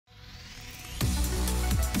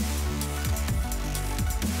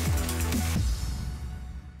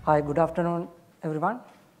Hi, good afternoon, everyone.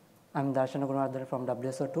 I'm Darshana Gunawardena from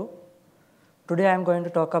WSO2. Today, I'm going to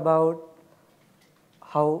talk about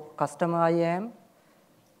how Customer IAM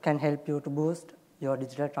can help you to boost your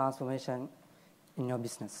digital transformation in your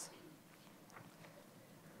business.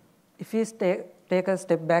 If you take a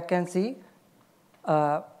step back and see,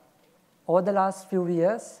 over the last few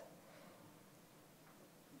years,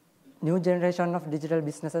 new generation of digital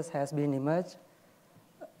businesses has been emerged,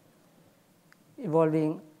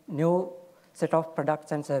 evolving new set of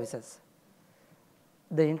products and services.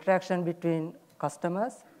 The interaction between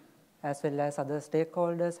customers as well as other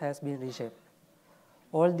stakeholders has been reshaped.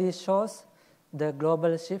 All these shows the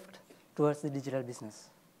global shift towards the digital business.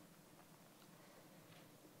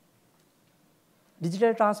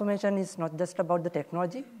 Digital transformation is not just about the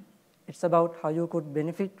technology, it's about how you could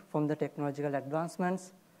benefit from the technological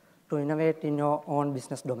advancements to innovate in your own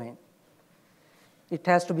business domain. It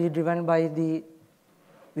has to be driven by the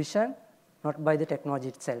vision, not by the technology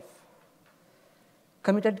itself.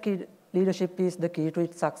 Committed leadership is the key to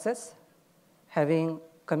its success. Having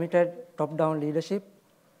committed top-down leadership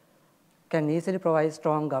can easily provide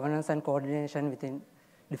strong governance and coordination within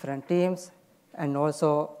different teams and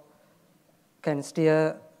also can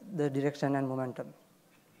steer the direction and momentum.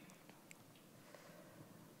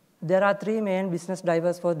 There are three main business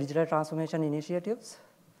drivers for digital transformation initiatives.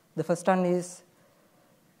 The first one is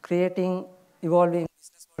evolving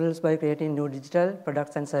business models by creating new digital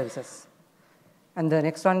products and services. And the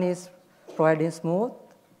next one is providing smooth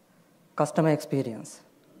customer experience.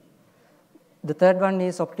 The third one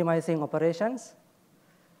is optimizing operations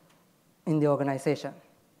in the organization.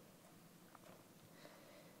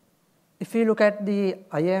 If we look at the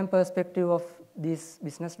IAM perspective of these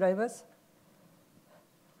business drivers,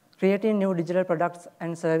 creating new digital products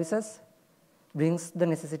and services brings the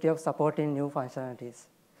necessity of supporting new functionalities,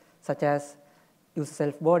 such as user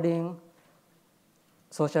self-boarding,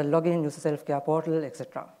 social login, user self-care portal,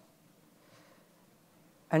 etc.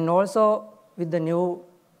 And also, with the new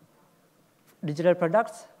digital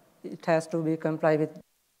products, it has to be comply with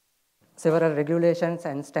several regulations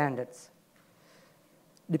and standards,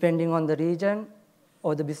 depending on the region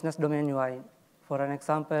or the business domain you are in. For an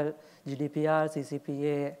example, GDPR,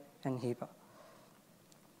 CCPA, and HIPAA.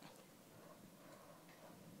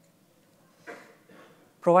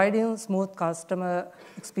 Providing smooth customer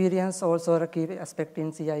experience also a key aspect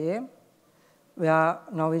in CIAM, where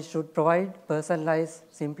now we should provide personalized,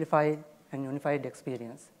 simplified, and unified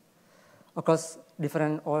experience across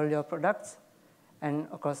all your products and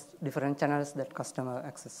across different channels that customer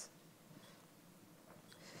access.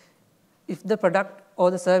 If the product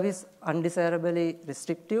or the service undesirably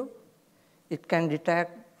restrictive, it can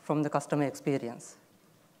detract from the customer experience.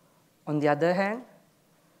 On the other hand,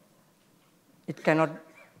 it cannot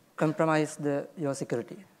compromise your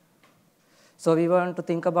security. So we want to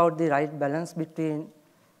think about the right balance between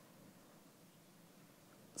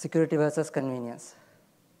security versus convenience.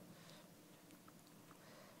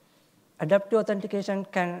 Adaptive authentication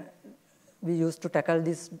can be used to tackle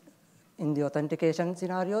this in the authentication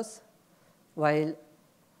scenarios, while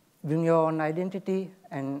bring your own identity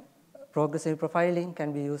and progressive profiling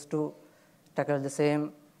can be used to tackle the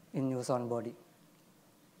same in user onboarding.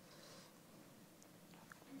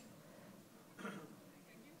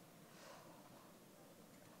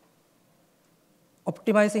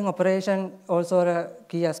 Optimizing operation also a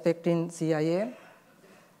key aspect in CIAM,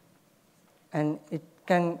 and it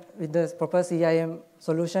can, with the proper CIAM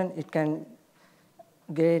solution, it can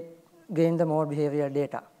gain the more behavioral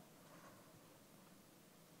data,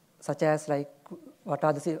 such as like what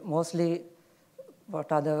are the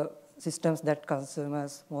systems that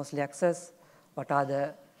consumers mostly access, what are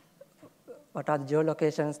the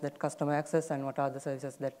geolocations that customer access, and what are the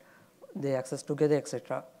services that they access together,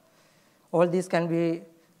 etc. All these can be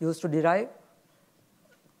used to derive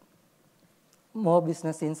more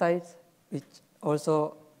business insights, which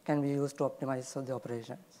also can be used to optimize the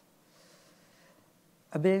operations.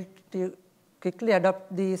 Ability to quickly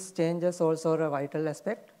adapt these changes also a vital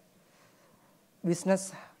aspect.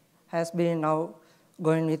 Business has been now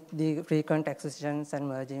going with the frequent acquisitions and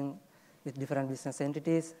merging with different business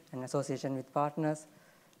entities and association with partners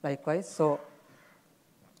likewise. So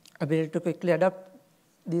ability to quickly adapt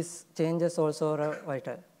these changes also are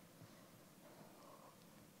vital.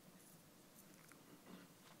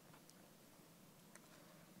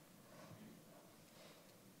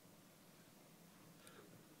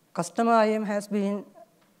 Customer IAM has been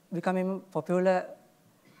becoming popular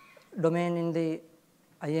domain in the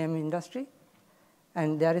IAM industry,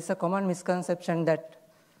 and there is a common misconception that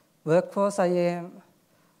workforce IAM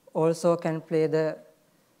also can play the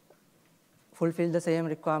fulfill the same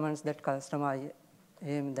requirements that customer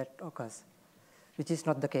IAM that occurs, which is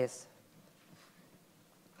not the case.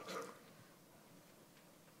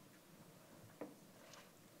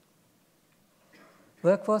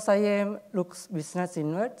 Workforce IAM looks business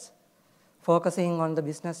inwards, focusing on the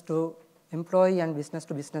business to employee and business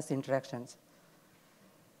to business interactions,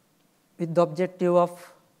 with the objective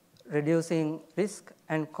of reducing risk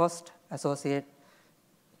and cost associated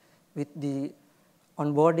with the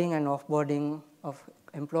onboarding and offboarding of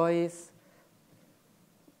employees,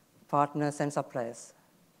 partners, and suppliers.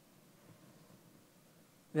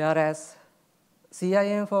 Whereas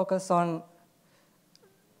CIAM focus on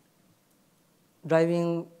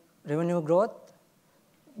driving revenue growth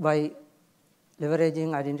by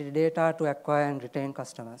leveraging identity data to acquire and retain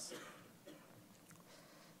customers.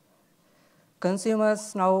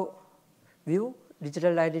 Consumers now view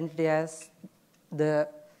digital identity as the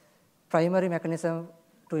primary mechanism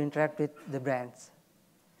to interact with the brands.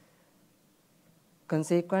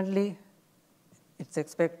 Consequently, it's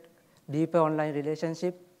expect deeper online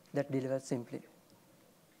relationship that delivers simply.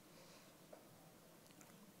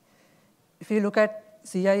 If you look at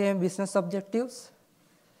CIAM business objectives,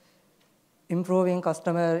 improving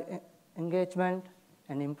customer engagement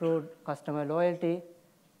and improved customer loyalty,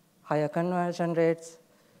 higher conversion rates,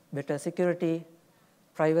 better security,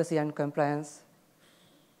 privacy and compliance,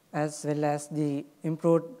 as well as the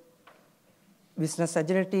improved business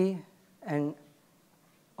agility and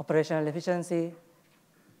operational efficiency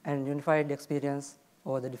and unified experience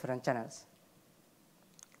over the different channels.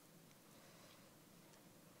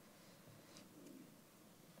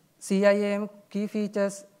 CIAM key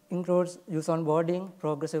features includes user onboarding,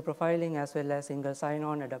 progressive profiling, as well as single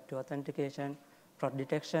sign-on, adaptive authentication, fraud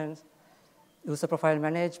detections, user profile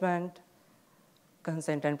management,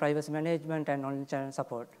 consent and privacy management, and omnichannel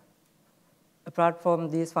support. Apart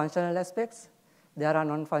from these functional aspects, there are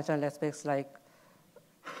non-functional aspects like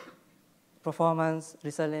performance,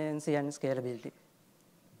 resiliency, and scalability.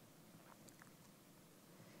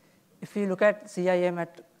 If we look at CIAM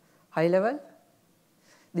at high level,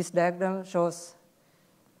 this diagram shows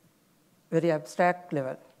very abstract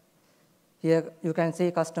level. Here you can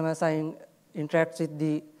see customers interacts with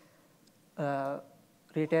the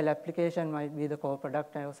retail application, might be the core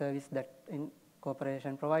product or service that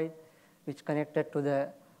corporation provide, which connected to the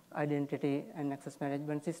identity and access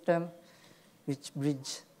management system, which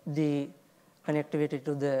bridge the connectivity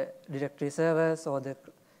to the directory servers or the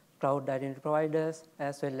cloud identity providers,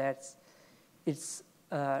 as well as it's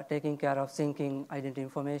taking care of syncing identity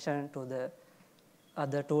information to the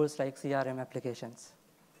other tools like CRM applications.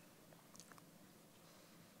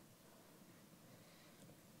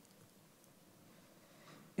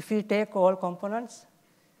 If we take all components,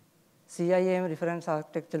 CIAM reference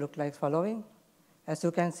architecture looks like following. As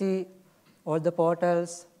you can see, all the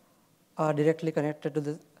portals are directly connected to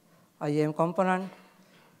the IAM component,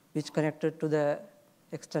 which connected to the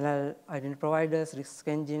external identity providers, risk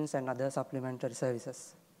engines, and other supplementary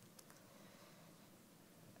services.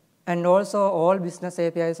 And also, all business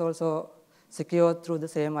APIs also secured through the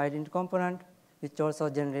same identity component, which also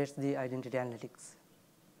generates the identity analytics.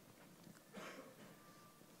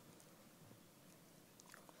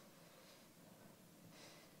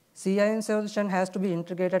 CIAM solution has to be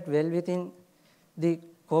integrated well within the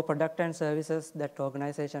core product and services that the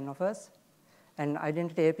organization offers, and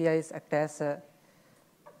identity APIs act as a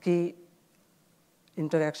key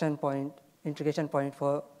integration point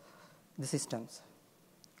for the systems.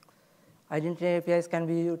 Identity APIs can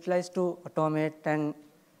be utilized to automate and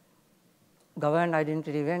govern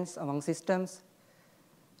identity events among systems,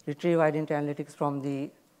 retrieve identity analytics from the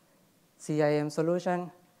CIAM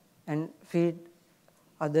solution, and feed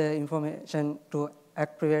other information to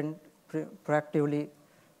act proactively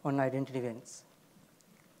on identity events.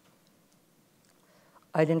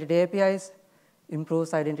 Identity APIs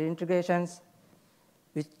improves identity integrations,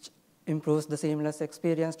 which improves the seamless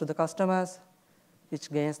experience to the customers,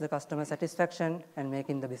 which gains the customer satisfaction and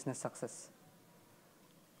making the business success.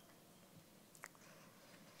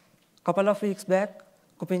 A couple of weeks back,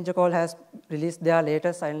 KuppingerCole has released their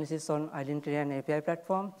latest analysis on identity and API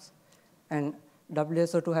platforms, and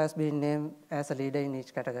WSO2 has been named as a leader in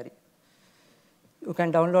each category. You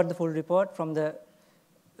can download the full report from the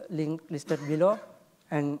link listed below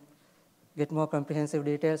and get more comprehensive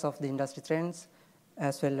details of the industry trends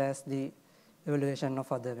as well as the evaluation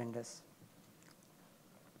of other vendors.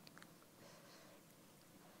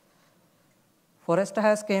 Forrester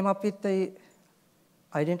has came up with the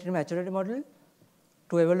identity maturity model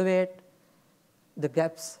to evaluate the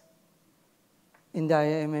gaps in the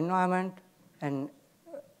IAM environment and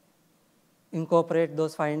incorporate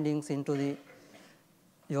those findings into the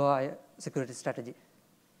your security strategy.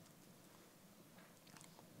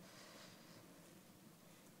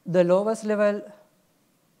 The lowest level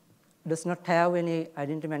does not have any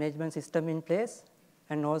identity management system in place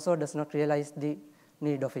and also does not realize the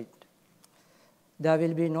need of it. There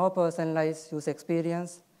will be no personalized user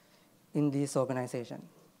experience in this organization.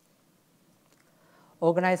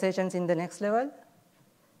 Organizations in the next level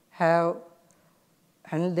have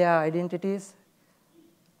handled their identities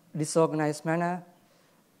disorganized manner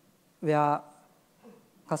where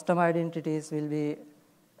customer identities will be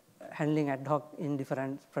handling ad hoc in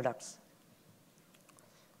different products.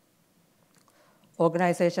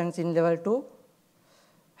 Organizations in level 2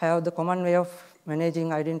 have the common way of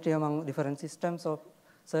managing identity among different systems or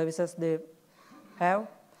services they have,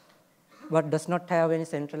 but does not have any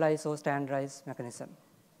centralized or standardized mechanism.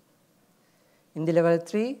 In the level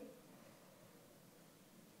 3,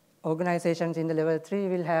 organizations in the level 3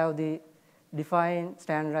 will have the defined,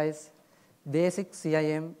 standardized, basic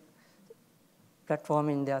CIAM platform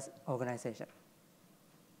in their organization.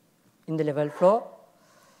 In the level 4,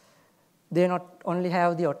 they not only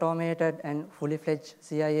have the automated and fully fledged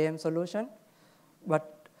CIAM solution,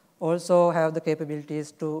 but also have the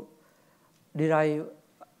capabilities to derive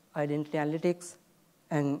identity analytics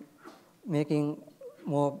and making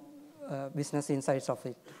more business insights of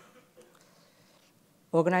it.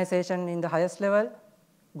 Organization in the highest level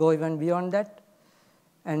go even beyond that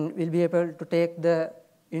and will be able to take the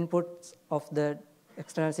inputs of the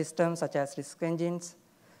external systems such as risk engines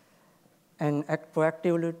and act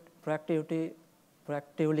proactively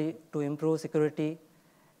to improve security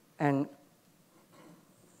and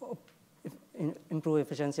improve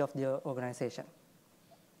efficiency of the organization.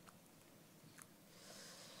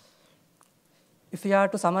 If we are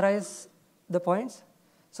to summarize the points,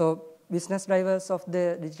 so business drivers of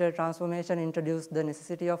the digital transformation introduce the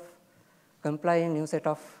necessity of complying new set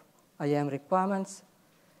of IAM requirements.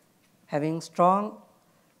 Having strong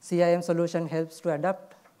CIAM solution helps to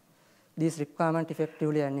adapt these requirements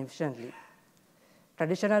effectively and efficiently.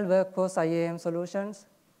 Traditional workforce IAM solutions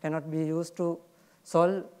cannot be used to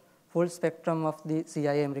solve full spectrum of the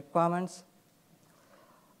CIAM requirements.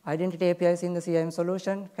 Identity APIs in the CIAM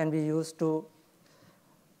solution can be used to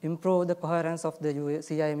improve the coherence of the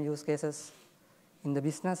CIAM use cases in the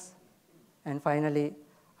business. And finally,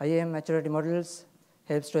 IAM maturity models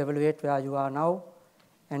helps to evaluate where you are now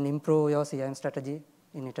and improve your CIAM strategy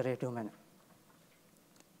in iterative manner.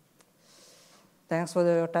 Thanks for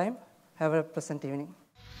your time. Have a pleasant evening.